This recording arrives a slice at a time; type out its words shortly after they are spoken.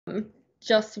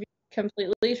Just to be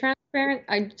completely transparent,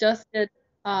 I just did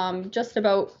just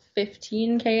about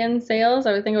 15K in sales.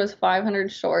 I would think it was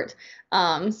 500 short.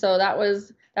 So that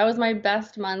was my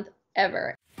best month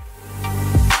ever.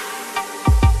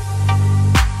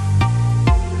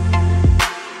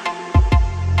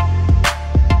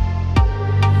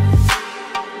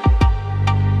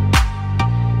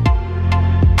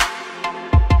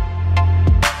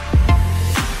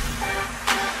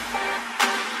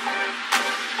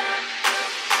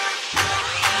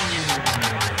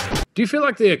 Do you feel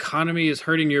like the economy is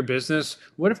hurting your business?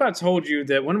 What if I told you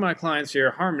that one of my clients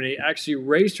here, Harmony, actually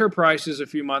raised her prices a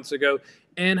few months ago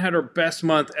and had her best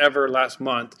month ever last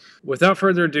month? Without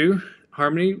further ado,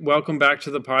 Harmony, welcome back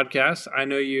to the podcast. I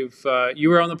know you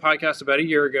were on the podcast about a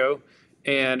year ago,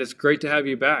 and it's great to have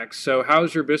you back. So,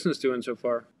 how's your business doing so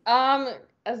far?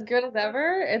 As good as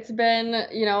ever. It's been,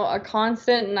 a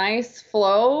constant nice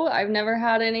flow. I've never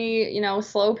had any,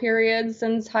 slow periods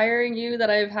since hiring you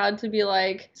that I've had to be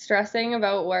like stressing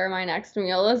about where my next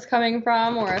meal is coming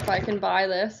from or if I can buy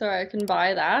this or I can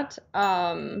buy that.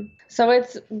 So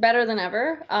it's better than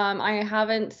ever. I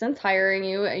haven't since hiring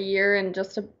you a year and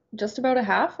just about a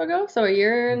half ago, so a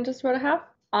year and just about a half.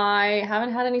 I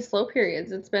haven't had any slow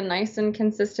periods. It's been nice and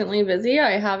consistently busy.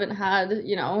 I haven't had,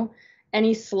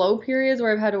 any slow periods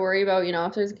where I've had to worry about,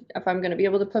 if I'm going to be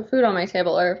able to put food on my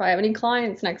table or if I have any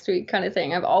clients next week kind of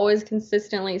thing. I've always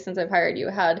consistently, since I've hired you,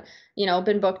 had,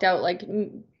 been booked out like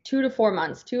 2 to 4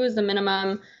 months. 2 is the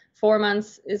minimum. 4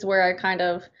 months is where I kind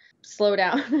of slow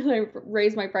down and I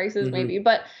raise my prices maybe.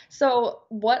 But so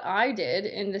what I did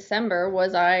in December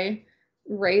was I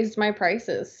raised my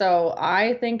prices. So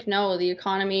I think no, the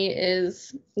economy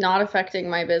is not affecting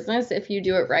my business if you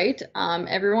do it right.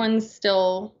 Everyone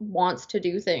still wants to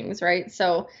do things, right?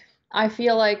 So I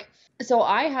feel like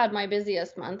I had my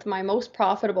busiest month, my most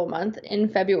profitable month in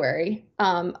February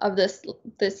of this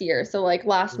year. So like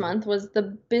last month was the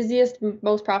busiest,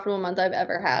 most profitable month I've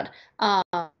ever had.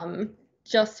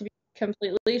 Just to be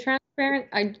completely transparent,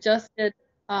 I just did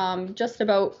just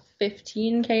about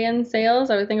 15K in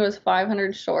sales. I would think it was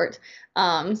 500 short.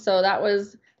 So that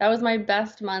was my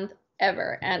best month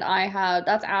ever. And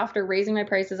that's after raising my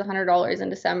prices $100 in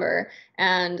December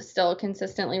and still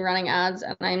consistently running ads.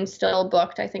 And I'm still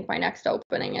booked. I think my next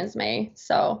opening is May.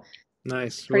 So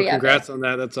Nice. Well, pretty congrats epic. on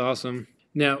that. That's awesome.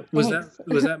 Now, Thanks.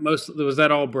 was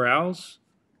that all brows?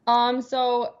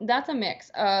 So that's a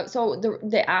mix. So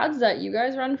the ads that you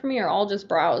guys run for me are all just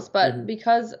browse, but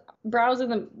because browse is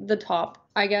the top,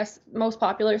 I guess, most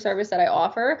popular service that I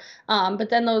offer. But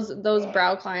then those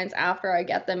brow clients, after I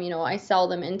get them, I sell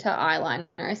them into eyeliner,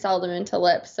 I sell them into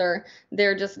lips, or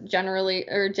they're just generally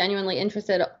or genuinely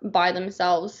interested by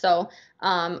themselves. So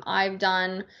I've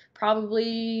done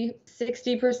probably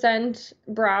 60%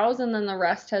 brows, and then the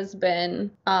rest has been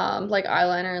like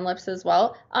eyeliner and lips as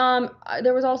well.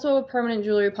 There was also a permanent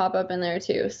jewelry pop-up in there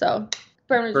too, so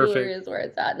permanent jewelry Perfect. is where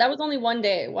it's at. That was only one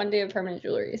day of permanent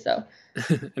jewelry. So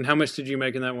And how much did you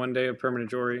make in that one day of permanent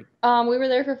jewelry? we were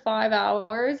there for 5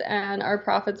 hours and our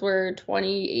profits were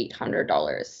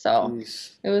 $2,800. So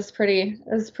Jeez. it was pretty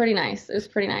nice. It was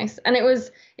pretty nice. And it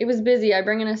was busy. I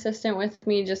bring an assistant with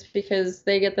me just because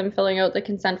they get them filling out the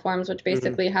consent forms, which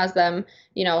basically has them,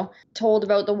 told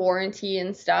about the warranty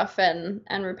and stuff and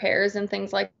repairs and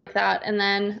things like that. And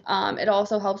then it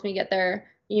also helps me get their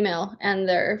email and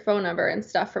their phone number and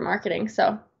stuff for marketing.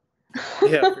 So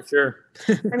Yeah, for sure.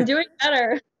 I'm doing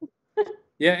better.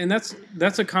 Yeah, and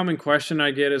that's a common question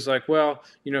I get is like, well,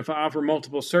 if I offer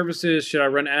multiple services, should I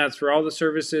run ads for all the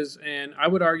services? And I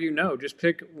would argue no, just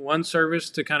pick one service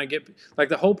to kind of get, like,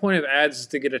 the whole point of ads is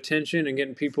to get attention and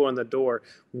getting people in the door.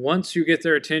 Once you get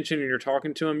their attention and you're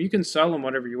talking to them, you can sell them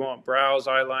whatever you want: brows,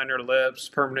 eyeliner, lips,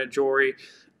 permanent jewelry.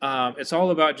 It's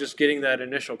all about just getting that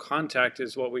initial contact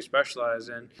is what we specialize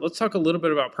in. Let's talk a little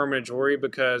bit about permanent jewelry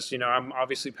because, I'm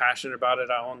obviously passionate about it.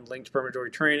 I own Linked Permanent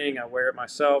Jewelry Training. I wear it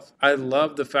myself. I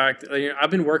love the fact that, I've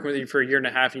been working with you for a year and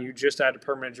a half and you just added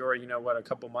permanent jewelry,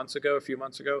 a few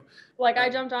months ago. Like I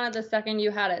jumped on it the second you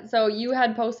had it. So you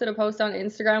had posted a post on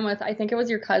Instagram with, I think it was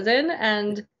your cousin,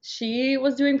 and she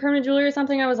was doing permanent jewelry or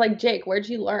something. I was like, Jake, where'd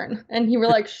you learn? And you were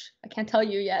like, shh, I can't tell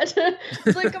you yet.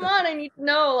 It's like, come on, I need to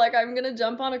know. Like, I'm gonna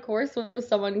jump on a course with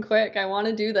someone quick. I want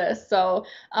to do this. So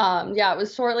yeah, it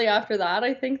was shortly after that,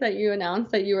 I think, that you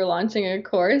announced that you were launching a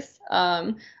course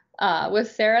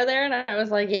with Sarah there, and I was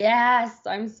like, yes,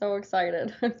 I'm so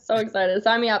excited. I'm so excited.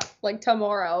 Sign me up like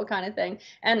tomorrow kind of thing.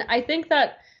 And I think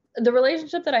that the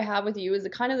relationship that I have with you is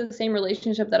kind of the same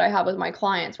relationship that I have with my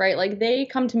clients, right? Like they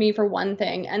come to me for one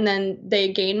thing and then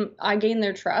I gain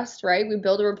their trust, right? We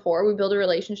build a rapport, we build a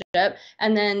relationship,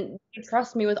 and then they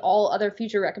trust me with all other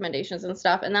future recommendations and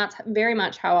stuff. And that's very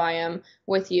much how I am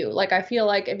with you. Like I feel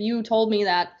like if you told me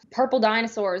that purple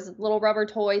dinosaurs, little rubber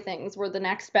toy things were the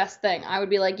next best thing, I would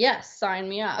be like, yes, sign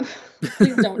me up.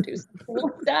 Please don't do something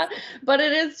like that. But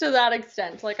it is to that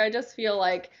extent. Like I just feel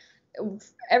like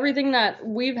everything that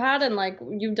we've had and like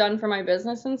you've done for my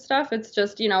business and stuff, it's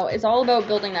just, it's all about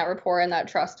building that rapport and that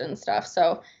trust and stuff.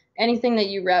 So anything that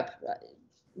you rep,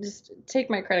 just take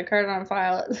my credit card on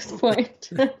file at this point.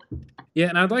 Yeah,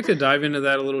 and I'd like to dive into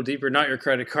that a little deeper, not your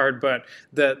credit card, but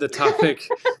the topic,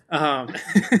 um,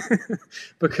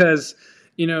 because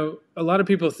a lot of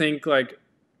people think like,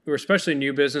 or especially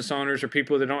new business owners or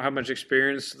people that don't have much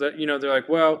experience, that they're like,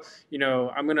 well,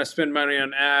 I'm going to spend money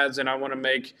on ads and I want to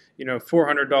make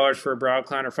 $400 for a brow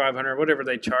client or 500, whatever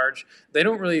they charge. They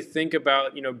don't really think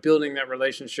about building that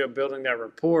relationship, building that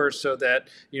rapport, so that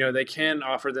they can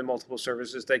offer them multiple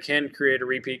services. They can create a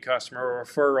repeat customer or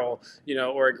referral,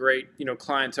 or a great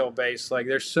clientele base. Like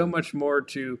there's so much more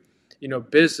to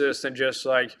business than just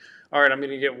like, all right, I'm going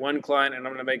to get one client and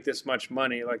I'm going to make this much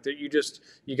money. Like that, you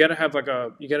got to have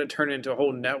you got to turn it into a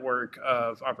whole network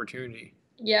of opportunity.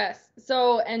 Yes.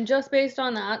 So, and just based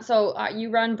on that, so you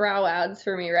run brow ads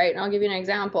for me, right? And I'll give you an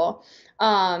example.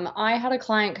 I had a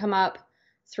client come up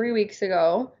 3 weeks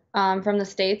ago, from the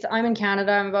States. I'm in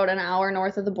Canada. I'm about an hour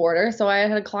north of the border. So I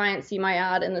had a client see my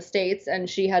ad in the States and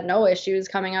she had no issues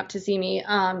coming up to see me,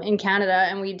 in Canada.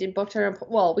 And we booked her,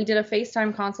 well, we did a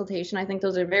FaceTime consultation. I think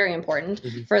those are very important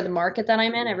for the market that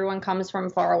I'm in. Everyone comes from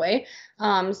far away.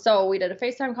 So we did a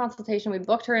FaceTime consultation. We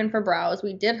booked her in for brows.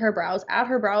 We did her brows at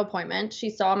her brow appointment. She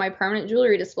saw my permanent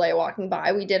jewelry display walking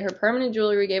by. We did her permanent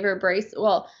jewelry. We gave her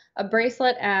a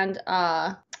bracelet and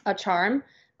a charm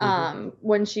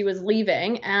when she was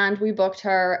leaving, and we booked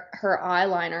her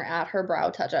eyeliner at her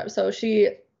brow touch-up. So she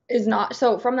is not,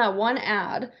 so from that one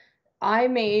ad, I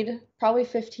made probably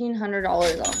 $1,500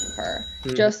 off of her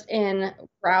just in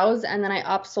brows, and then I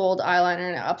upsold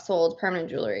eyeliner and I upsold permanent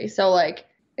jewelry. So like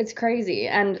it's crazy.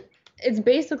 And it's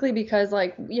basically because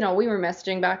like, we were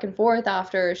messaging back and forth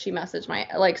after she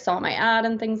messaged saw my ad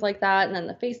and things like that. And then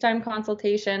the FaceTime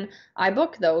consultation, I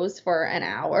booked those for an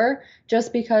hour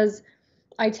just because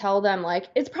I tell them like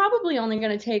it's probably only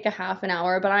going to take a half an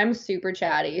hour, but I'm super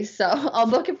chatty, so I'll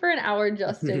book it for an hour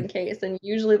just in case. And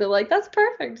usually they're like, "That's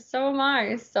perfect." So am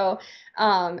I. So,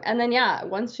 and then yeah,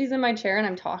 once she's in my chair and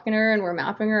I'm talking to her and we're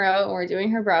mapping her out and we're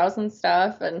doing her brows and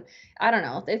stuff, and I don't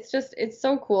know, it's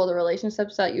so cool the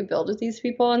relationships that you build with these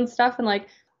people and stuff. And like,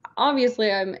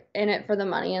 obviously I'm in it for the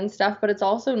money and stuff, but it's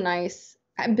also nice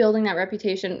building that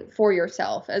reputation for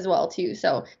yourself as well too.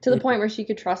 So to the point where she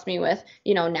could trust me with,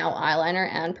 now eyeliner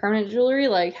and permanent jewelry,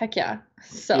 like heck yeah.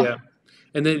 So yeah.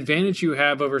 And the advantage you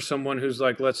have over someone who's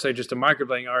like, let's say just a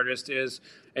microblading artist is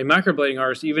a microblading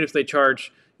artist, even if they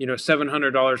charge,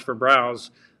 $700 for brows,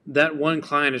 that one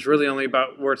client is really only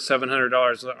about worth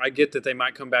 $700. I get that they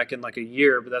might come back in like a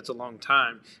year, but that's a long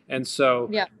time. And so,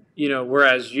 yeah.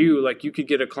 Whereas you could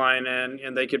get a client in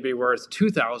and they could be worth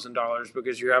 $2,000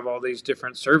 because you have all these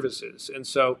different services. And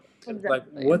so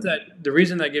Exactly. the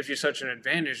reason that gives you such an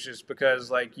advantage is because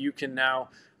like you can now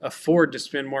afford to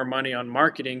spend more money on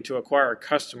marketing to acquire a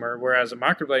customer, whereas a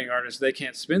microblading artist, they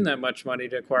can't spend that much money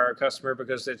to acquire a customer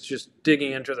because it's just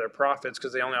digging into their profits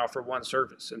because they only offer one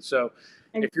service. And so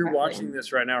if you're watching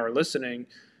this right now or listening,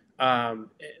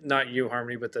 not you,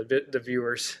 Harmony, but the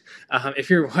viewers,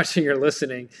 if you're watching or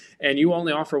listening and you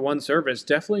only offer one service,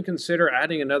 definitely consider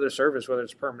adding another service, whether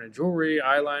it's permanent jewelry,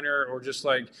 eyeliner, or just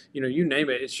like, you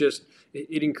name it. It's just,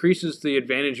 it increases the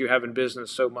advantage you have in business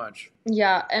so much.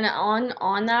 Yeah. And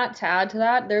on that, to add to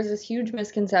that, there's this huge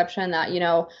misconception that,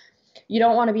 you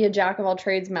don't want to be a jack of all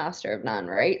trades, master of none,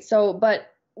 right? So,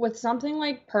 but with something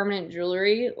like permanent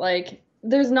jewelry, like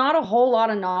there's not a whole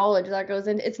lot of knowledge that goes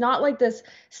into it's not like this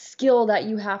skill that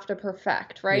you have to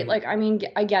perfect, right? Like, I mean,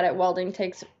 I get it. Welding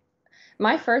takes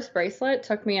my first bracelet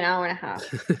took me an hour and a half.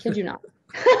 Kid you not.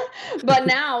 But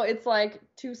now it's like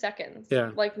 2 seconds. Yeah.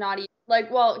 Like not even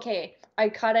like, well, okay. I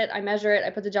cut it, I measure it,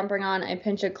 I put the jump ring on, I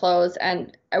pinch it closed,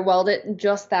 and I weld it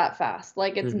just that fast.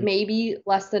 Like it's maybe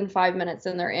less than 5 minutes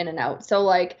and they're in and out. So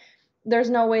like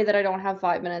there's no way that I don't have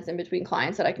 5 minutes in between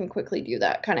clients that I can quickly do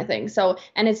that kind of thing. So,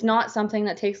 and it's not something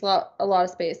that takes a lot of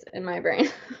space in my brain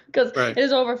because it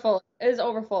is overfull. It is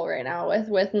overfull right now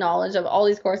with knowledge of all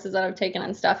these courses that I've taken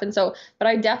and stuff. And so, but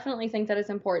I definitely think that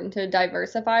it's important to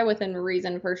diversify within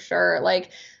reason for sure. Like,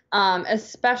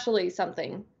 especially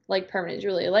something like permanent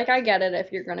jewelry. Like I get it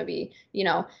if you're going to be, you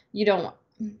don't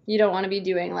You don't want to be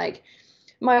doing like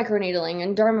microneedling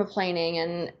and dermaplaning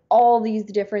and all these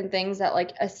different things that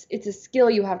like it's a skill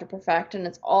you have to perfect. And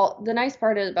it's all the nice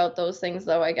part about those things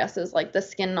though, I guess, is like the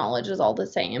skin knowledge is all the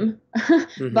same.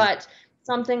 Hmm. But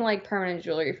something like permanent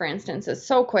jewelry, for instance, is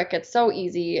so quick, it's so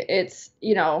easy. It's,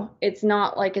 it's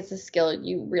not like it's a skill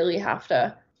you really have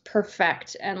to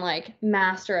perfect and like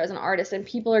master as an artist, and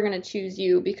people are going to choose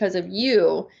you because of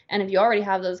you. And if you already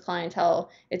have those clientele,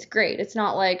 it's great. It's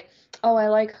not like, oh, I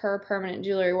like her permanent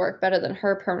jewelry work better than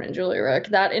her permanent jewelry work.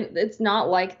 It's not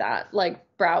like that, like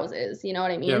brows is, you know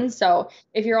what I Yep. mean? So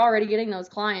if you're already getting those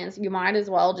clients, you might as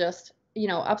well just,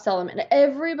 upsell them. And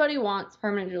everybody wants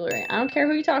permanent jewelry. I don't care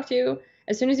who you talk to.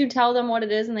 As soon as you tell them what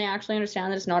it is and they actually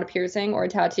understand that it's not a piercing or a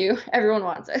tattoo, everyone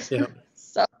wants it. Yep.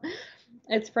 So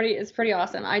it's pretty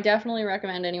awesome. I definitely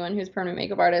recommend anyone who's permanent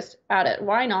makeup artist at it.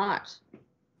 Why not?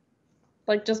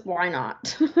 Like, just why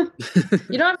not?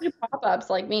 You don't have to do pop-ups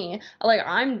like me. Like,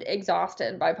 I'm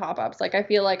exhausted by pop-ups. Like, I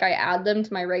feel like I add them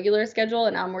to my regular schedule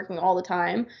and now I'm working all the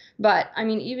time. But I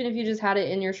mean, even if you just had it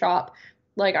in your shop,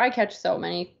 like I catch so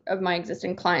many of my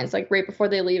existing clients, like right before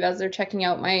they leave, as they're checking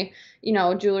out my,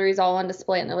 jewelry's all on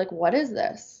display, and they're like, "What is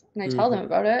this?" And I tell them Hmm.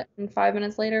 about it, and 5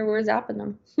 minutes later, we're zapping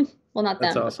them. Well, not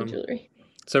That's them, but the awesome. jewelry.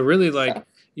 So really, So like,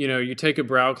 you take a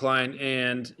brow client,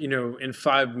 and in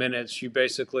 5 minutes, you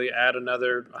basically add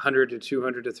another 100 to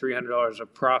 200 to $300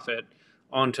 of profit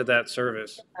onto that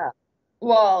service.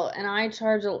 well, and I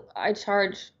charge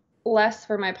less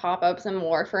for my pop-ups and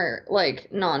more for like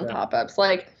Yeah. non-pop-ups.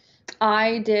 Like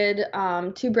I did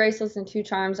two bracelets and two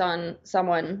charms on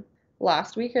someone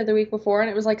last week or the week before, and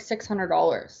it was like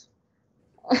 $600.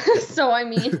 Yeah. So I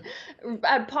mean,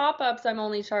 at pop-ups I'm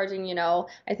only charging, I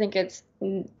think it's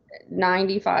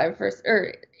 95 for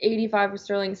or 85 for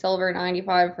sterling silver,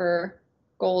 95 for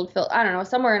gold fill. I don't know,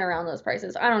 somewhere in around those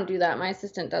prices. I don't do that. My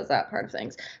assistant does that part of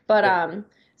things. But Yeah.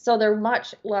 so they're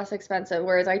much less expensive,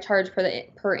 whereas I charge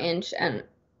per inch and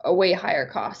a way higher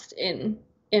cost in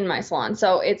my salon.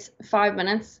 So it's 5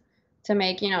 minutes to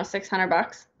make,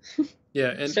 $600.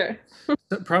 Yeah. And Sure.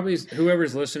 probably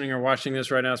whoever's listening or watching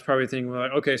this right now is probably thinking, well,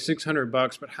 like, okay,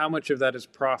 $600, but how much of that is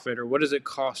profit, or what does it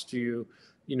cost you,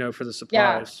 for the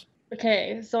Yeah. supplies?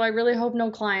 Okay, so I really hope no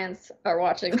clients are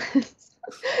watching this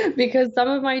because some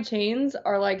of my chains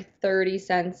are like 30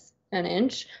 cents an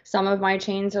inch. Some of my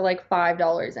chains are like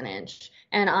 $5 an inch.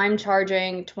 And I'm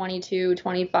charging 22,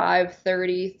 25,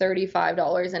 30,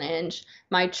 $35 an inch.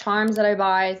 My charms that I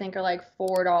buy, I think, are like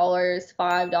 $4,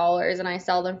 $5, and I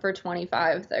sell them for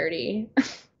 25, 30.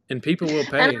 And people will And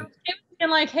pay. I'm okay with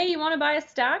being like, hey, you want to buy a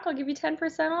stack? I'll give you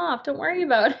 10% off. Don't worry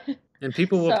about it. And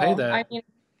people will pay So, I that. mean,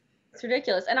 it's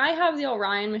ridiculous. And I have the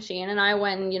Orion machine, and I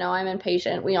went, I'm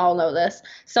impatient. We all know this.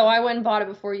 So I went and bought it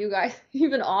before you guys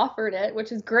even offered it,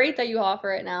 which is great that you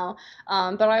offer it now.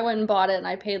 But I went and bought it, and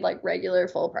I paid like regular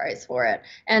full price for it.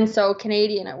 And so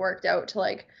Canadian, it worked out to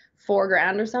like 4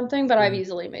 grand or something, but I've Mhm.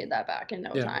 easily made that back in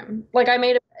no Yeah. time. Like I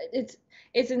made it,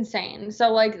 it's insane.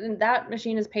 So like that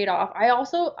machine is paid off. I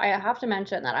have to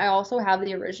mention that I also have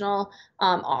the original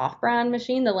off-brand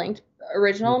machine, the linked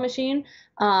original Mhm. machine.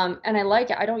 And I like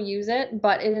it. I don't use it,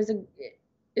 but it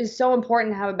is so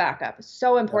important to have a backup. It's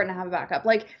so Yeah. important to have a backup.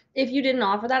 Like if you didn't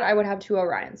offer that, I would have two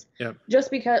Orions. Yeah. Just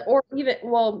because, or even,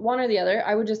 well, one or the other,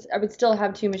 I would still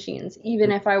have two machines, even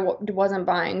Mhm. if I wasn't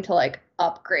buying to like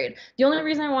upgrade. The only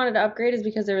reason I wanted to upgrade is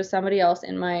because there was somebody else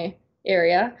in my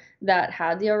area that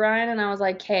had the Orion, and I was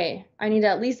like, hey, I need to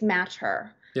at least match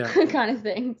her. Yeah. Kind of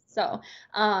thing. So,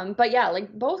 but yeah,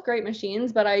 like both great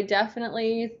machines, but I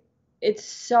definitely, it's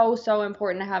so, so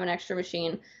important to have an extra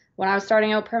machine. When I was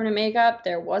starting out permanent makeup,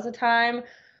 there was a time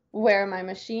where my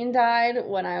machine died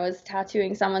when I was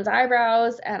tattooing someone's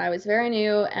eyebrows, and I was very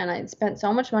new, and I spent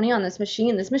so much money on this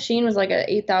machine. This machine was like a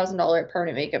 $8,000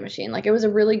 permanent makeup machine. Like it was a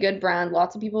really good brand.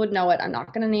 Lots of people would know it. I'm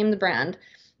not going to name the brand.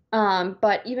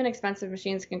 But even expensive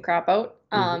machines can crap out.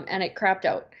 Mhm. And it crapped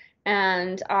out.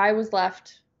 And I was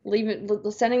left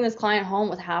sending this client home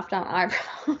with half done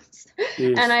eyebrows.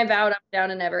 And Jeez. I vowed up and down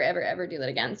to never, ever, ever do that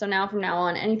again. So now from now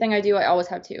on, anything I do, I always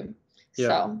have two. Yeah.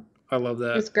 So I love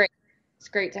that. it's great. It's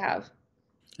great to have.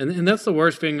 And that's the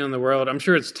worst thing in the world. I'm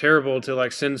sure it's terrible to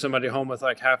like send somebody home with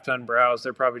like half done brows.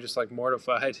 They're probably just like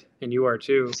mortified, and you are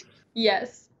too.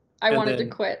 Yes. I And wanted to then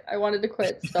quit. I wanted to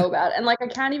quit so bad. And like I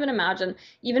can't even imagine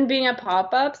even being at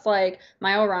pop-ups, like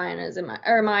my Orion is in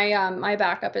my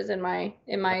backup is in my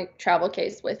travel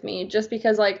case with me, just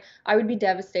because like I would be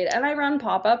devastated. And I run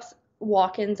pop-ups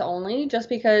walk-ins only just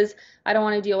because I don't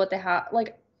want to deal with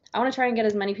like I want to try and get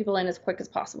as many people in as quick as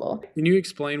possible. can you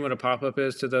explain what a pop up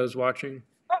is to those watching?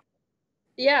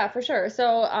 Yeah, for sure.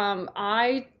 So,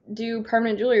 I do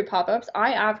permanent jewelry pop-ups,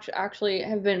 I actually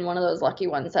have been one of those lucky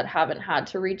ones that haven't had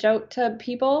to reach out to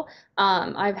people.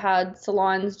 I've had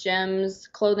salons,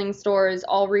 gyms, clothing stores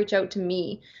all reach out to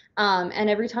me. And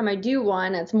every time I do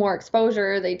one, it's more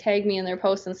exposure. They tag me in their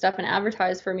posts and stuff and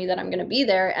advertise for me that I'm going to be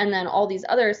there. And then all these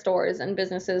other stores and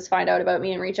businesses find out about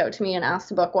me and reach out to me and ask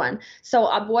to book one. So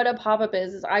what a pop-up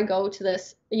is I go to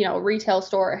this, retail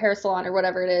store, hair salon or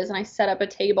whatever it is, and I set up a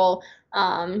table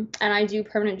and I do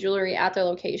permanent jewelry at their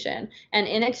location. And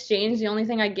in exchange, the only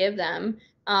thing I give them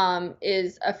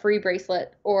is a free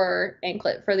bracelet or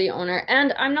anklet for the owner.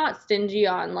 And I'm not stingy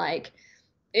on like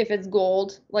if it's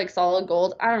gold, like solid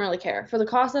gold. I don't really care. For the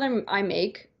cost that I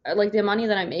make, like the money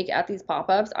that I make at these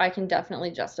pop-ups, I can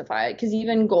definitely justify it because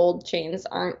even gold chains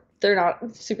they're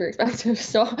not super expensive,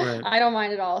 so Right. I don't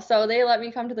mind at all. So they let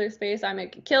me come to their space. I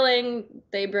make a killing.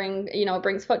 They bring, it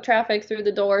brings foot traffic through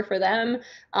the door for them.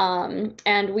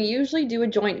 And we usually do a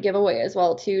joint giveaway as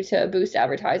well too to boost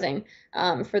advertising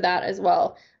for that as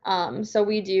well. So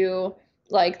we do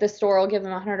like the store will give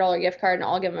them $100 gift card and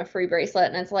I'll give them a free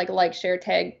bracelet and it's like share,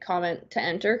 tag, comment to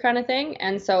enter kind of thing.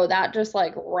 And so that just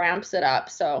like ramps it up.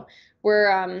 So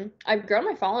I've grown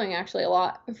my following actually a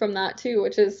lot from that too,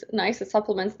 which is nice. It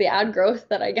supplements the ad growth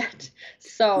that I get. Yeah,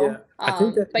 So I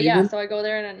think that but yeah, so I go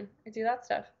there and I do that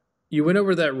stuff. you went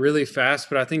over that really fast,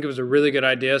 but I think it was a really good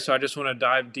idea. So I just want to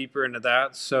dive deeper into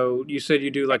that. So you said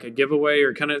you do like a giveaway,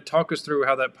 or kind of talk us through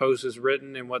how that post is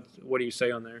written and what do you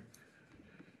say on there?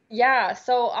 Yeah,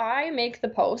 so I make the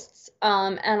posts,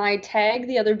 and I tag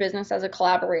the other business as a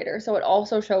collaborator, so it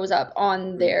also shows up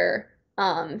on Mm. their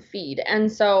feed. And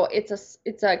so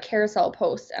it's a carousel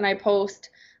post, and I post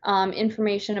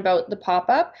information about the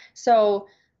pop-up. So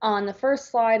on the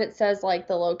first slide, it says like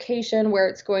the location, where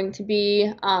it's going to be,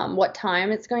 what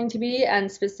time it's going to be, and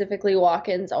specifically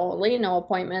walk-ins only, no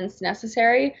appointments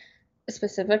necessary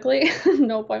specifically.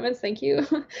 No appointments, thank you.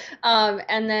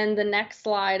 And then the next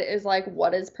slide is like,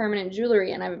 what is permanent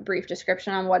jewelry? And I have a brief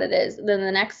description on what it is. Then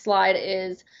the next slide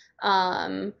is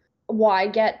why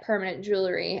get permanent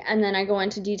jewelry. And then I go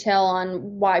into detail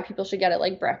on why people should get it,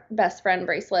 like best friend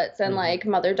bracelets and Hmm. like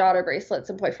mother-daughter bracelets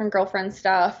and boyfriend-girlfriend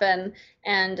stuff and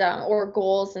or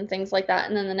goals and things like that.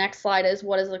 And then the next slide is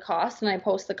what is the cost? And I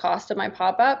post the cost of my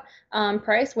pop-up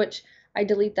price, which I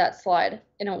delete that slide,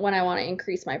 when I want to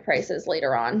increase my prices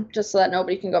later on, just so that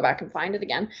nobody can go back and find it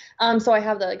again. So I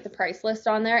have the price list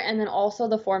on there, and then also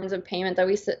the forms of payment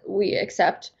that we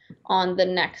accept on the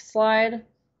next slide,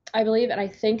 I believe, and I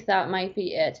think that might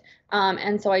be it.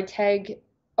 And so I tag.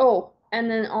 Oh,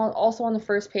 and then also on the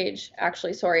first page,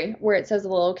 actually, sorry, where it says the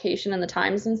location and the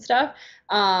times and stuff.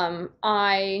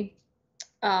 I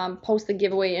post the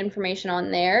giveaway information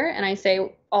on there, and I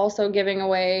say also giving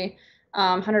away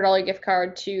 $100 gift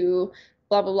card to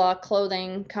blah blah blah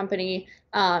clothing company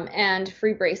and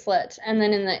free bracelet. And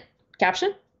then in the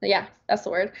caption, yeah, that's the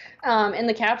word. In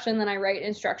the caption, then I write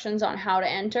instructions on how to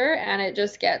enter, and it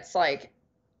just gets like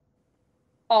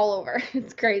all over.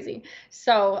 It's crazy.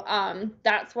 So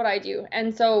that's what I do.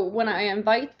 And so when I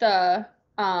invite the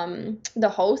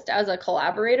host as a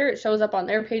collaborator, it shows up on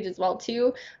their page as well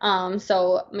too.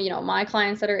 So my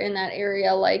clients that are in that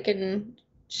area like and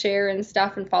share and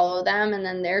stuff and follow them, and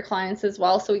then their clients as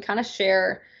well. So we kind of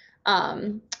share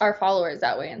our followers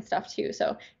that way and stuff too.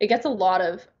 So it gets a lot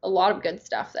of good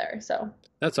stuff there. So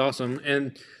That's awesome.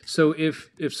 And so if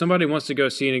somebody wants to go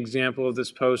see an example of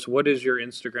this post, what is your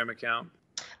Instagram account?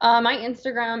 my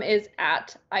Instagram is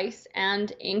at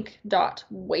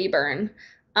iceandink.wayburn.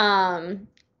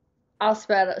 I'll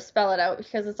spell it out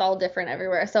because it's all different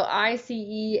everywhere. So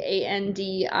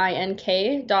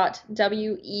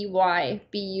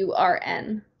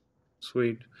ICEANDINK.WEYBURN.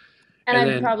 Sweet. And And I've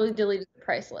then probably deleted the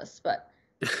price list, but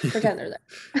pretend they're yeah.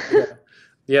 there.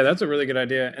 Yeah, that's a really good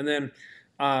idea. And then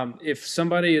if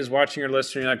somebody is watching or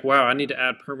listening, like, wow, I need to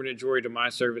add permanent jewelry to my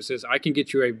services, I can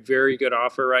get you a very good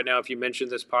offer right now if you mention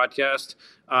this podcast.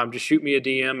 Just shoot me a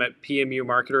DM at PMU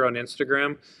Marketer on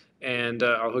Instagram, and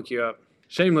I'll hook you up.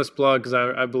 Shameless plug because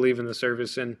I believe in the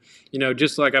service, and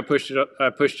just like I pushed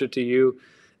it to you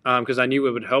because I knew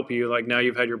it would help you. Like now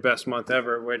you've had your best month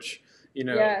ever, which you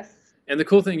know Yes. and the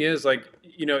cool thing is, like,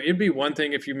 it'd be one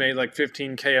thing if you made like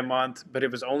 15K a month, but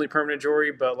it was only permanent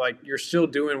jewelry, but like you're still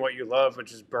doing what you love,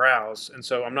 which is brows. And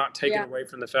so I'm not taking Yeah. away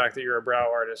from the fact that you're a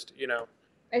brow artist.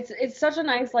 It's such a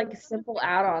nice like simple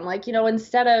add-on. Like,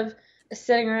 instead of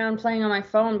sitting around playing on my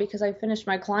phone because I finished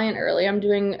my client early, I'm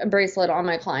doing a bracelet on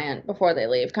my client before they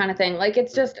leave kind of thing. Like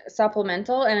it's just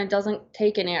supplemental and it doesn't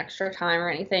take any extra time or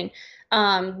anything.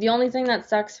 The only thing that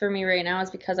sucks for me right now is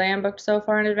because I am booked so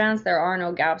far in advance, there are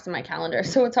no gaps in my calendar.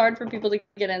 So it's hard for people to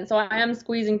get in. So I am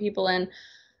squeezing people in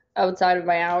outside of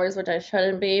my hours, which I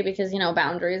shouldn't be because,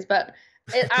 boundaries, but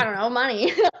I don't know,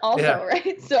 money Yeah. also,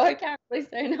 right? So I can't really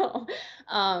say no.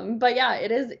 But yeah,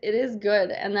 it is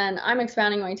good. And then I'm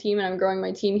expanding my team and I'm growing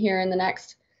my team here in the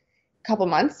next couple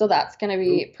months, so that's going to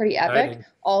Ooh, be pretty epic. exciting.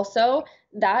 Also,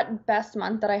 that best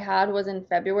month that I had was in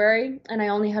February and I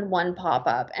only had one pop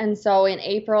up. And so in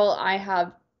April I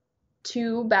have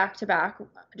two back to back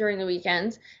during the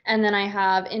weekends. And then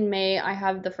in May, I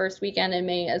have the first weekend in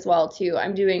May as well too.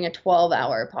 I'm doing a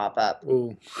 12-hour pop up.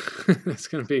 Ooh, that's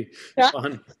gonna be Yeah.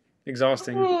 fun,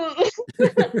 exhausting.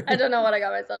 I don't know what I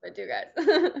got myself into,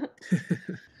 guys.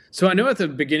 So I know at the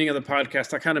beginning of the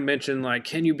podcast I kind of mentioned like,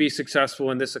 can you be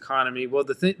successful in this economy? Well,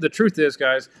 the truth is,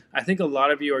 guys, I think a lot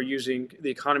of you are using the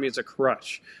economy as a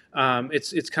crutch.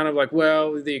 It's kind of like,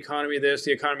 well, the economy this,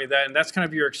 the economy that, and that's kind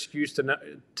of your excuse to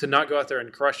not go out there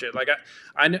and crush it. Like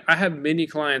I have many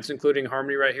clients, including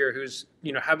Harmony right here, who's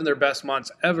having their best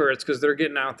months ever. It's because they're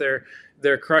getting out there,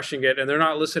 they're crushing it, and they're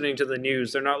not listening to the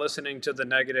news. They're not listening to the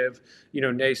negative,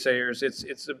 naysayers.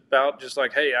 It's about just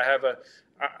like, hey,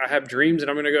 I have dreams and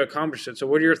I'm going to go accomplish it. So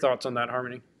what are your thoughts on that,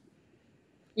 Harmony?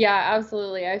 Yeah,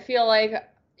 absolutely. I feel like,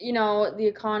 the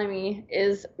economy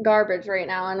is garbage right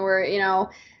now and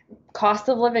cost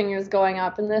of living is going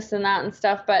up and this and that and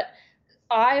stuff, but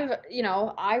I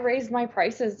raised my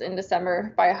prices in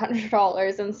December by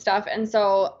 $100 and stuff. And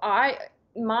so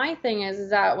my thing is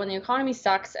that when the economy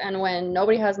sucks and when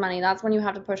nobody has money, that's when you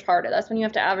have to push harder. That's when you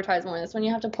have to advertise more. That's when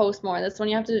you have to post more. That's when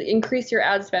you have to increase your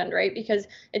ad spend, right? Because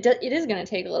it is going to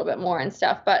take a little bit more and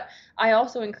stuff. But I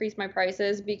also increased my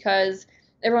prices because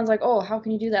everyone's like, oh, how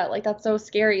can you do that? Like, that's so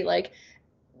scary. Like,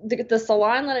 the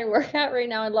salon that I work at right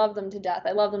now, I love them to death.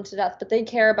 I love them to death, but they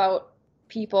care about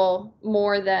people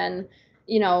more than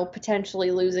potentially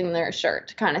losing their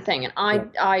shirt kind of thing. And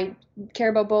Yeah. I care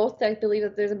about both. I believe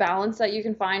that there's a balance that you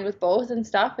can find with both and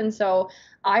stuff. And so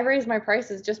I raise my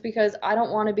prices just because I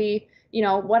don't want to be,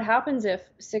 what happens if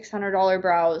 $600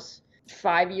 brows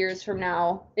 5 years from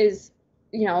now is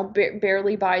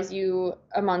barely buys you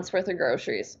a month's worth of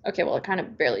groceries. Okay, well, it kind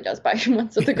of barely does buy you a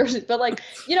month's worth of groceries, but like,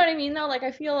 you know what I mean, though? Like,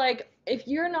 I feel like if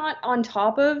you're not on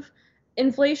top of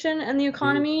inflation and the Mhm.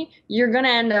 economy, you're gonna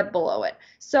end up below it.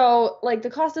 So, like, the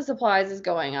cost of supplies is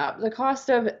going up, the cost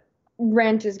of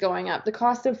rent is going up, the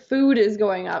cost of food is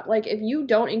going up. Like, if you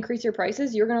don't increase your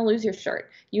prices, you're gonna lose your shirt.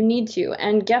 You need to.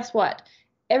 And guess what?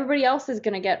 Everybody else is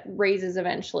gonna get raises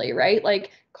eventually, right?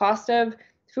 Like, cost of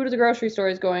food at the grocery store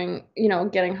is going,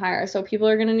 getting higher. So people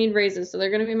are going to need raises. So they're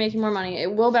going to be making more money.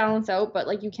 It will balance out, but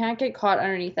like you can't get caught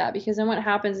underneath that because then what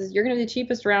happens is you're going to be the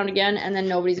cheapest around again and then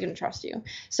nobody's going to trust you.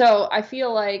 So I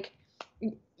feel like,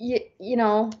 you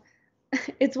know,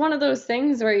 it's one of those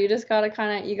things where you just got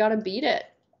to you got to beat it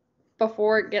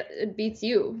before it beats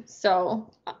you. So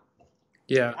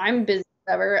Yeah. I'm busy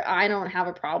ever. I don't have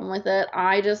a problem with it.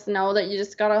 I just know that you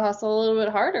just got to hustle a little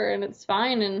bit harder and it's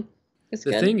fine and it's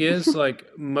The good. thing is, like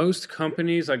most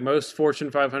companies, like most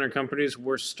Fortune 500 companies,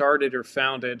 were started or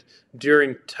founded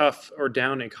during tough or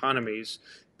down economies.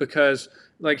 Because,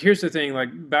 like, here's the thing,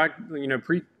 like back, I don't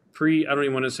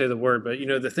even want to say the word, but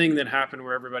the thing that happened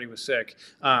where everybody was sick.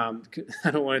 I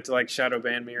don't want it to like shadow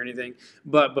ban me or anything,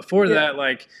 but before Yeah. that,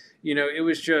 like, it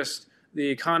was just the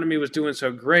economy was doing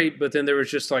so great, but then there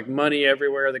was just like money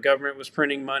everywhere. The government was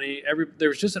printing money. There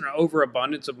was just an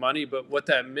overabundance of money. But what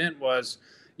that meant was,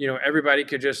 everybody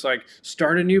could just like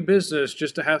start a new business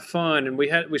just to have fun. And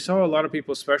we saw a lot of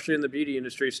people, especially in the beauty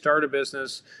industry, start a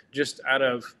business just out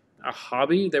of a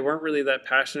hobby. They weren't really that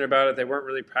passionate about it. They weren't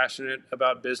really passionate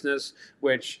about business,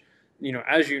 which,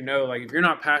 as like if you're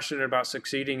not passionate about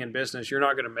succeeding in business, you're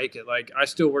not going to make it. Like I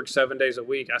still work 7 days a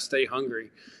week. I stay hungry.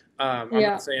 I'm not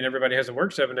Yeah. saying everybody has to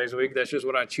work 7 days a week. That's just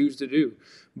what I choose to do.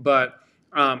 But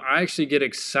I actually get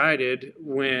excited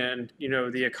when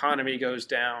the economy goes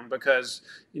down because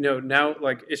now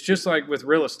like it's just like with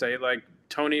real estate. Like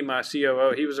Tony, my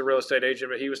COO, he was a real estate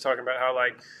agent, but he was talking about how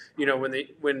like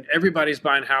when everybody's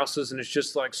buying houses and it's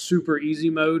just like super easy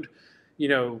mode, you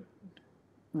know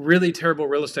really terrible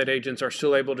real estate agents are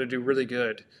still able to do really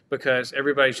good because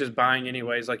everybody's just buying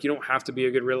anyways. Like you don't have to be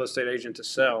a good real estate agent to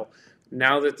sell.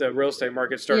 Now that the real estate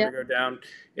market's starting Yeah. to go down,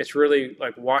 it's really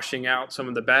like washing out some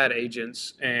of the bad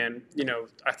agents. And,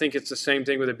 I think it's the same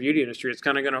thing with the beauty industry. It's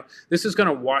kind of this is going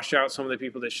to wash out some of the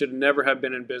people that should never have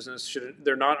been in business.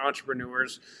 They're not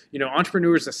entrepreneurs.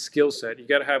 Entrepreneurs is a skill set. You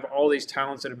got to have all these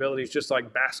talents and abilities, just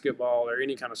like basketball or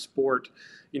any kind of sport.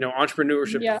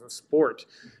 Entrepreneurship Yeah. is a sport.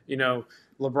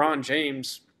 LeBron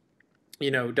James,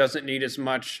 doesn't need as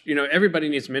much, everybody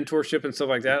needs mentorship and stuff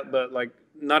like that, but like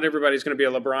not everybody's going to be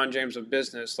a LeBron James of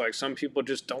business. Like some people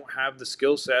just don't have the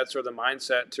skill sets or the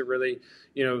mindset to really,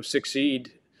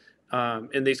 succeed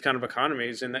in these kind of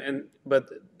economies. But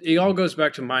it all goes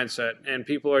back to mindset, and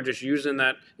people are just using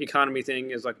that economy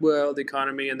thing as like, well, the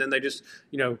economy, and then they just,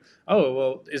 oh,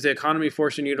 well, is the economy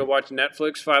forcing you to watch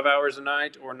Netflix 5 hours a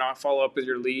night, or not follow up with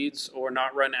your leads, or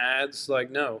not run ads?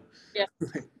 Like, no, Yeah,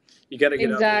 you got to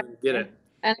get out there and get exactly. it.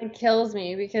 And it kills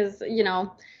me because,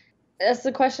 that's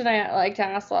the question I like to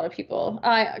ask a lot of people.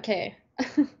 Okay.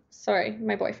 Sorry,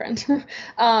 my boyfriend.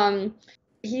 Um,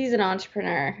 he's an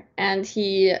entrepreneur and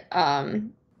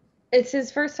it's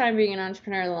his first time being an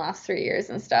entrepreneur in the last 3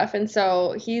 years and stuff. And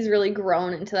so he's really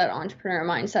grown into that entrepreneur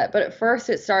mindset. But at first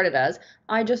it started as,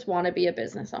 I just want to be a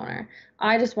business owner.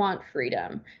 I just want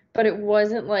freedom. But it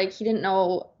wasn't like he didn't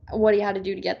know what he had to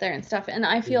do to get there and stuff. And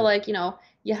I feel Mhm. like,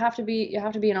 you have to be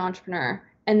an entrepreneur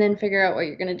and then figure out what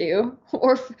you're going to do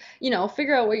or,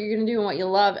 figure out what you're going to do and what you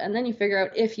love. And then you figure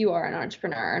out if you are an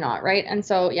entrepreneur or not. Right. And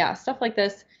so, yeah, stuff like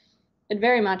this, it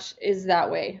very much is that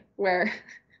way where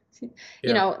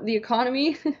Yeah, the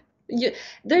economy, you,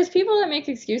 there's people that make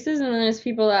excuses and then there's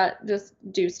people that just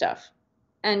do stuff.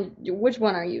 And which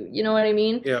one are you? You know what I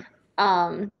mean? yeah,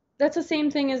 That's the same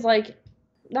thing as like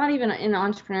not even in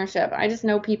entrepreneurship. I just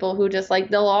know people who just like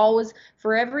they'll always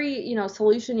for every,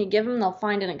 solution you give them, they'll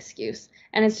find an excuse.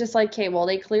 And it's just like, okay, well,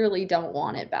 they clearly don't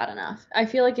want it bad enough. I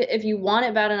feel like if you want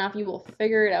it bad enough, you will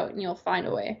figure it out and you'll find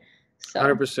a way. So,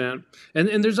 100%.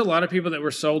 And there's a lot of people that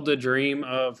were sold the dream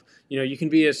of, you can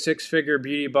be a 6-figure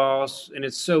beauty boss, and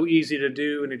it's so easy to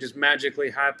do, and it just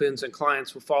magically happens, and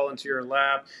clients will fall into your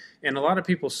lap. And a lot of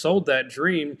people sold that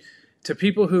dream to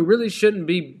people who really shouldn't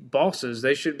be bosses.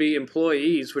 They should be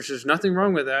employees, which there's nothing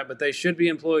wrong with that, but they should be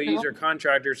employees no, or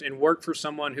contractors and work for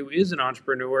someone who is an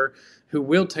entrepreneur who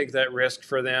will take that risk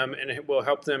for them, and it will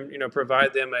help them,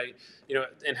 provide them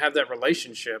and have that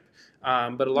relationship.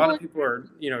 But a lot of well, people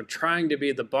are, trying to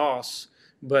be the boss,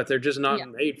 but they're just yeah. not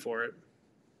made for it.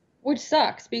 Which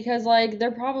sucks because like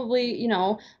they're probably,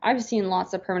 I've seen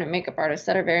lots of permanent makeup artists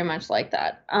that are very much like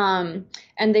that. And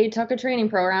they took a training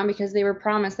program because they were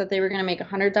promised that they were going to make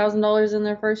 $100,000 in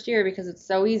their first year because it's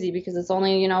so easy because it's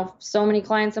only, so many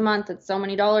clients a month, it's so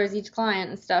many dollars each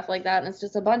client and stuff like that. And it's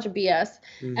just a bunch of BS.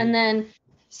 Hmm. And then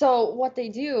so what they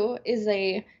do is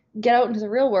they get out into the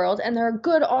real world and they're a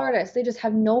good artist. They just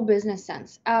have no business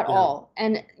sense at Yeah. all.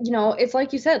 And it's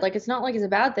like you said, like it's not like it's a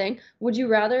bad thing. Would you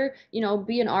rather,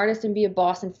 be an artist and be a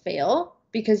boss and fail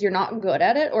because you're not good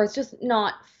at it or it's just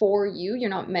not for you, you're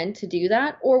not meant to do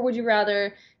that? Or would you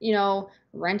rather,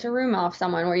 rent a room off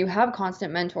someone where you have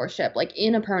constant mentorship like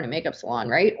in a permanent makeup salon,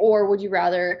 right? Or would you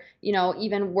rather,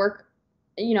 even work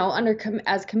under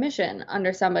as commission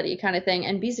under somebody kind of thing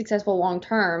and be successful long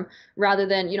term rather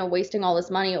than, wasting all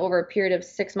this money over a period of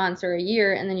 6 months or a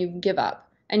year and then you give up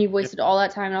and you've Yeah. wasted all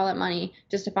that time and all that money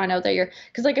just to find out that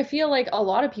because like I feel like a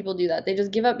lot of people do that. They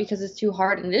just give up because it's too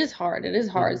hard and it is hard. It is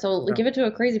hard. Hmm. So like, Yeah. give it to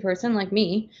a crazy person like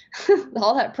me,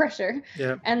 all that pressure,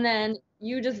 Yeah. and then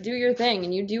you just do your thing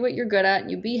and you do what you're good at and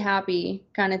you be happy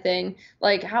kind of thing.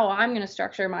 Like how I'm going to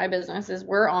structure my business is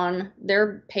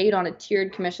they're paid on a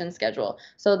tiered commission schedule.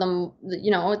 So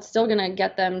it's still going to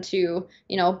get them to,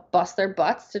 bust their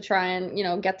butts to try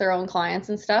and, get their own clients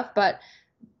and stuff, but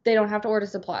they don't have to order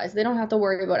supplies. They don't have to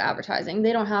worry about advertising.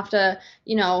 They don't have to,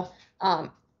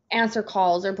 um, answer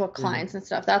calls or book Hmm. clients and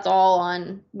stuff. That's all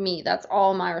on me. That's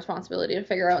all my responsibility to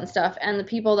figure out and stuff. And the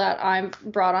people that I'm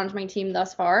brought onto my team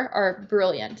thus far are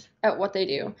brilliant at what they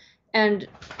do. And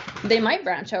they might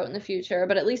branch out in the future,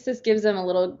 but at least this gives them a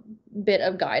little bit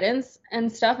of guidance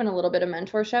and stuff and a little bit of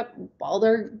mentorship while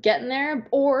they're getting there.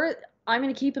 Or I'm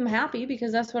going to keep them happy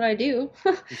because that's what I do.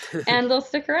 And they'll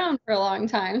stick around for a long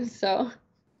time. So,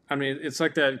 I mean, it's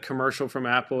like that commercial from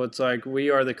Apple. It's like we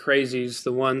are the crazies,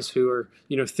 the ones who are,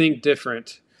 think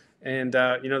different, and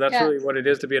that's yeah. really what it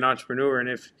is to be an entrepreneur. And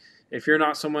if you're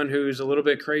not someone who's a little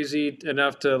bit crazy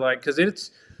enough to like, because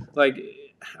it's like,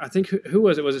 I think who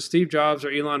was it? Was it Steve Jobs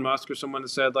or Elon Musk or someone that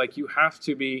said like you have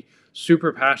to be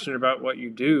super passionate about what you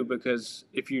do because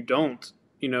if you don't,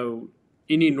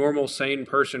 any normal sane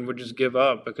person would just give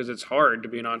up because it's hard to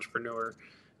be an entrepreneur.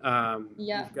 Yeah.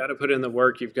 You've got to put in the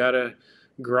work. You've got to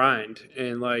grind.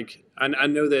 And like, I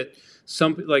know that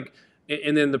some like,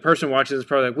 and then the person watches is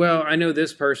probably like, well, I know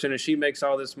this person and she makes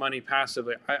all this money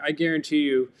passively. I guarantee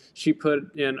you she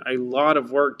put in a lot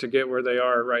of work to get where they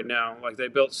are right now. Like they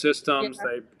built systems,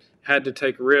 Yeah. they had to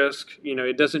take risk.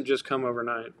 It doesn't just come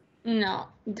overnight. No,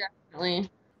 definitely.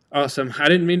 Awesome. I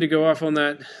didn't mean to go off on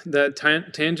that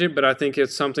tangent, but I think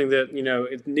it's something that,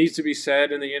 it needs to be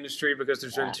said in the industry because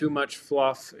there's been Yeah. too much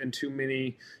fluff and too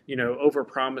many, over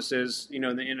promises, in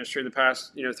the industry the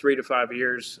past, 3 to 5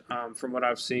 years, from what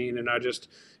I've seen. And I just,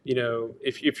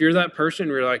 if you're that person,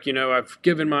 you're like, I've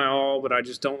given my all, but I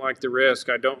just don't like the risk.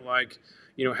 I don't like,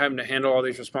 having to handle all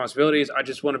these responsibilities. I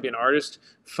just want to be an artist.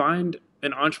 Find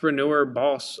an entrepreneur,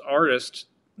 boss, artist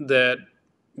that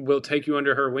will take you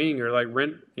under her wing, or like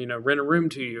rent a room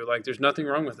to you. Like, there's nothing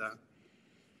wrong with that.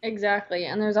 Exactly.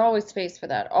 And there's always space for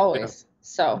that, Yeah. always.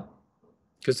 So,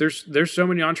 Because there's so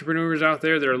many entrepreneurs out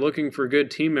there that are looking for good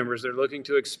team members. They're looking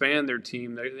to expand their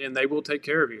team, and they will take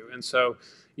care of you. And so,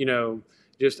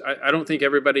 just I don't think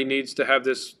everybody needs to have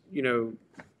this,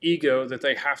 ego that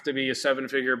they have to be a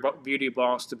 7-figure beauty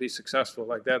boss to be successful.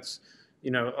 Like, that's,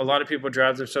 a lot of people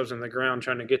drive themselves in the ground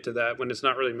trying to get to that when it's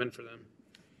not really meant for them.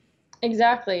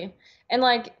 exactly. And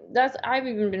like I've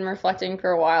even been reflecting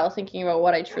for a while, thinking about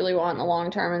what I truly want in the long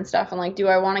term and stuff. And like, do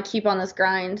I want to keep on this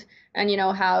grind and,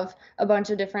 have a bunch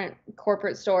of different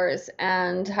corporate stores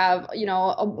and have,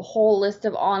 a whole list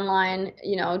of online,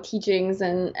 teachings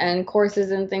and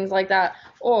courses and things like that?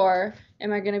 Or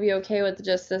am I going to be okay with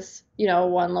just this,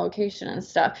 one location and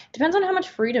stuff? Depends on how much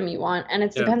freedom you want, and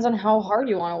it Yeah. depends on how hard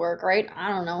you want to work, right? I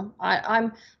don't know.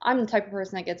 I'm the type of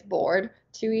person that gets bored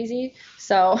too easy.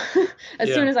 So as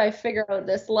Yeah. soon as I figure out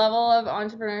this level of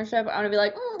entrepreneurship, I'm gonna be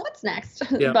like, what's next?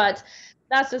 Yeah. But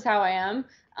that's just how I am.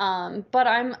 But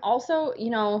I'm also,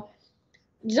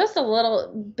 just a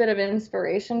little bit of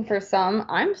inspiration for some.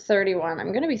 I'm 31.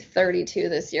 I'm going to be 32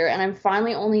 this year, and I'm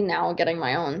finally only now getting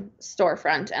my own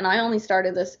storefront. And I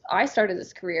started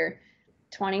this career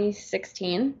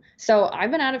 2016. So I've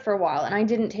been at it for a while, and I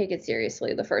didn't take it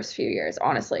seriously the first few years,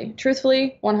 honestly.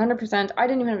 Truthfully, 100%, I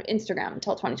didn't even have Instagram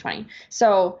until 2020.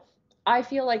 So I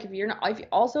feel like if you're not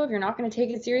going to take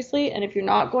it seriously, and if you're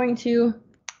not going to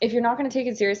take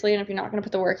it seriously, and if you're not going to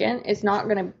put the work in, it's not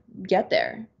going to get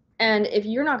there. And if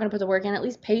you're not going to put the work in, at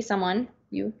least pay someone,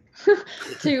 you,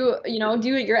 to, do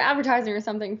your advertising or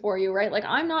something for you, right? Like,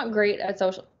 I'm not great at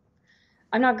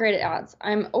ads.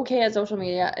 I'm okay at social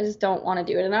media. I just don't want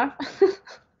to do it enough.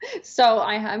 So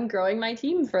I am growing my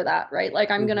team for that, right?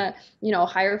 Like, I'm gonna,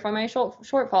 hire for my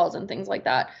shortfalls and things like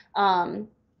that. And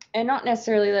not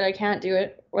necessarily that I can't do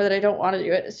it or that I don't want to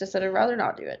do it. It's just that I'd rather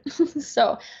not do it.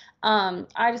 So,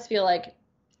 I just feel like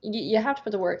you have to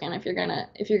put the work in if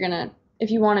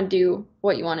you want to do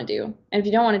what you want to do. And if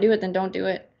you don't want to do it, then don't do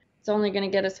it. It's only going to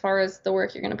get as far as the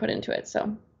work you're going to put into it.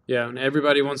 So. Yeah, and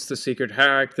everybody wants the secret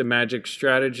hack, the magic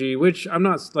strategy, which I'm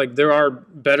not like there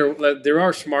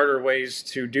are smarter ways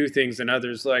to do things than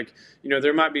others. Like,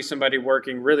 there might be somebody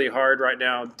working really hard right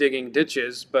now digging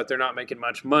ditches, but they're not making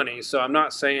much money. So I'm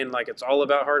not saying like it's all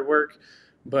about hard work,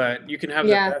 but you can have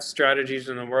the best strategies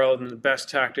in the world and the best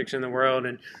tactics in the world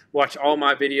and watch all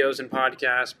my videos and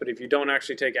podcasts, but if you don't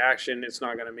actually take action, it's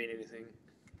not going to mean anything.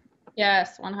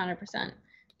 Yes, 100%.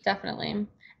 Definitely.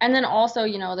 And then also,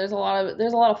 there's a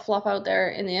lot of fluff out there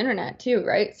in the internet too,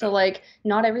 right? So like,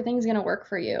 not everything's gonna work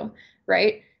for you,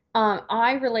 right?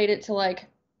 I relate it to like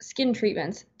skin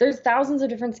treatments. There's thousands of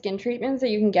different skin treatments that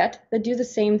you can get that do the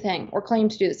same thing or claim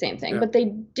to do the same thing, but they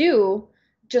do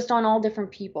just on all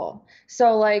different people.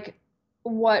 So like,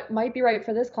 what might be right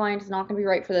for this client is not going to be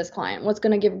right for this client. What's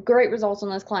going to give great results on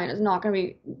this client is not going to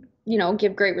be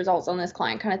give great results on this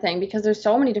client, kind of thing, because there's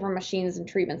so many different machines and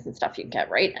treatments and stuff you can get,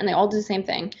 right? And they all do the same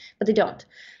thing, but they don't.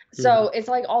 So it's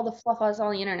like all the fluff that's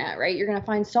on the internet, right? You're going to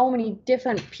find so many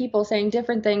different people saying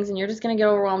different things, and you're just going to get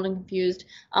overwhelmed and confused.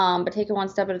 But take it one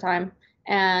step at a time,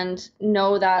 and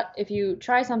know that if you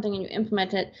try something and you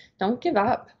implement it, don't give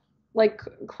up. Like,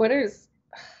 quitters,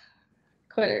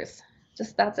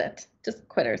 just, that's it, just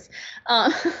quitters.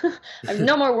 I have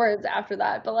no more words after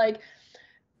that, but like,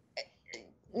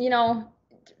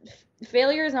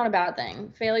 failure is not a bad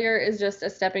thing. Failure is just a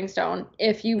stepping stone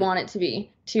if you want it to be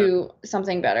to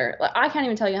something better. Like, I can't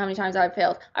even tell you how many times I've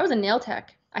failed. I was a nail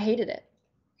tech. I hated it.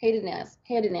 Hated nails.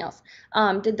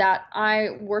 Did that.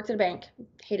 I worked at a bank.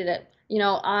 Hated it.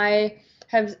 I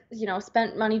have,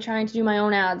 spent money trying to do my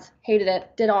own ads. Hated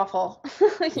it. Did awful.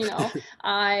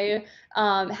 I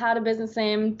had a business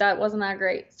name that wasn't that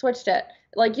great. Switched it.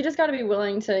 Like, you just got to be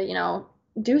willing to,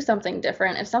 do something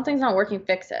different. If something's not working,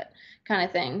 fix it, kind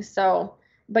of thing. So,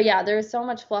 but yeah, there's so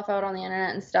much fluff out on the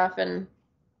internet and stuff, and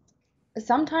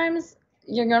sometimes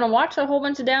you're going to watch a whole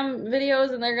bunch of damn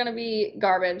videos and they're going to be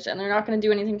garbage and they're not going to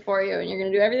do anything for you, and you're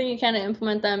going to do everything you can to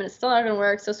implement them and it's still not going to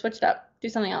work. So switch it up. Do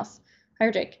something else.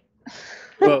 Hire Jake.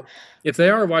 Well, if they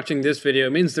are watching this video,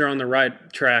 it means they're on the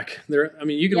right track.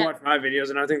 You can watch my videos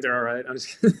and I think they're all right. I'm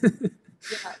just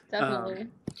Yeah, definitely.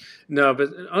 No, but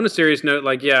on a serious note,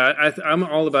 like, yeah, I'm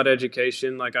all about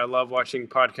education. Like, I love watching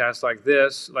podcasts like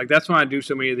this. Like, that's why I do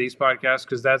so many of these podcasts,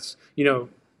 because that's,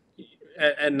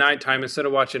 at nighttime, instead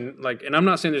of watching, like, and I'm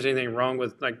not saying there's anything wrong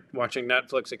with like watching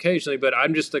Netflix occasionally, but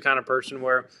I'm just the kind of person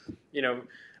where, you know,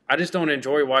 I just don't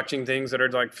enjoy watching things that are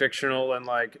like fictional and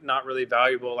like not really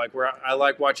valuable. Like, where I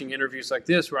like watching interviews like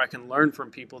this where I can learn from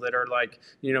people that are like,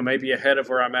 maybe ahead of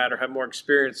where I'm at or have more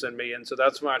experience than me. And so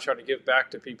that's why I try to give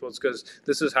back to people. It's because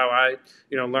this is how I,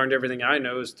 learned everything I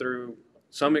know, is through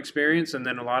some experience and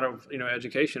then a lot of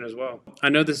education as well. I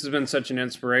know this has been such an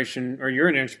inspiration, or you're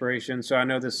an inspiration, so I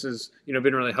know this has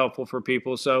been really helpful for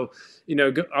people. So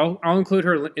I'll include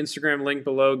her Instagram link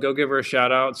below. Go give her a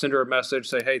shout out, send her a message,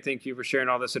 say, hey, thank you for sharing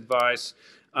all this advice.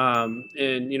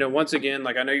 And once again,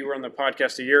 like, I know you were on the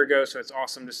podcast a year ago, so it's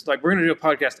awesome. Just like, we're gonna do a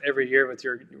podcast every year with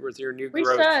your new We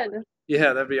growth. should.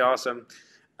 Yeah, that'd be awesome.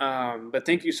 But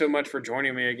thank you so much for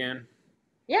joining me again.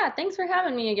 Yeah, thanks for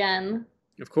having me again.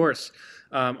 Of course.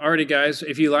 Alrighty, guys.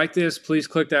 If you like this, please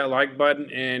click that like button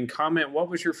and comment. What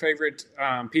was your favorite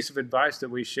piece of advice that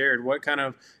we shared?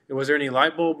 Was there any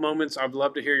light bulb moments? I'd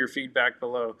love to hear your feedback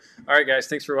below. All right, guys.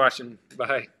 Thanks for watching.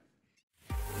 Bye.